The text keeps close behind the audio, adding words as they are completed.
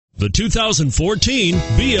The 2014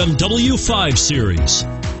 BMW 5 Series.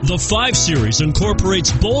 The 5 Series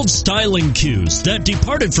incorporates bold styling cues that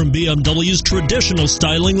departed from BMW's traditional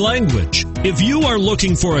styling language. If you are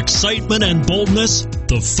looking for excitement and boldness,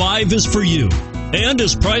 the 5 is for you and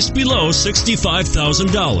is priced below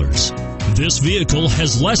 $65,000. This vehicle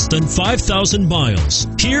has less than 5,000 miles.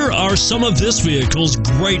 Here are some of this vehicle's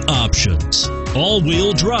great options: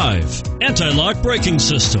 all-wheel drive, anti-lock braking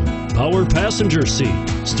system, power passenger seat,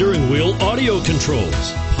 steering wheel audio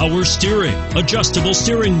controls, power steering, adjustable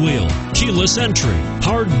steering wheel, keyless entry,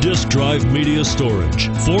 hard disk drive media storage,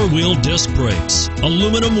 4-wheel disc brakes,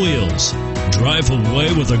 aluminum wheels. Drive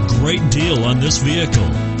away with a great deal on this vehicle.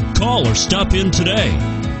 Call or stop in today.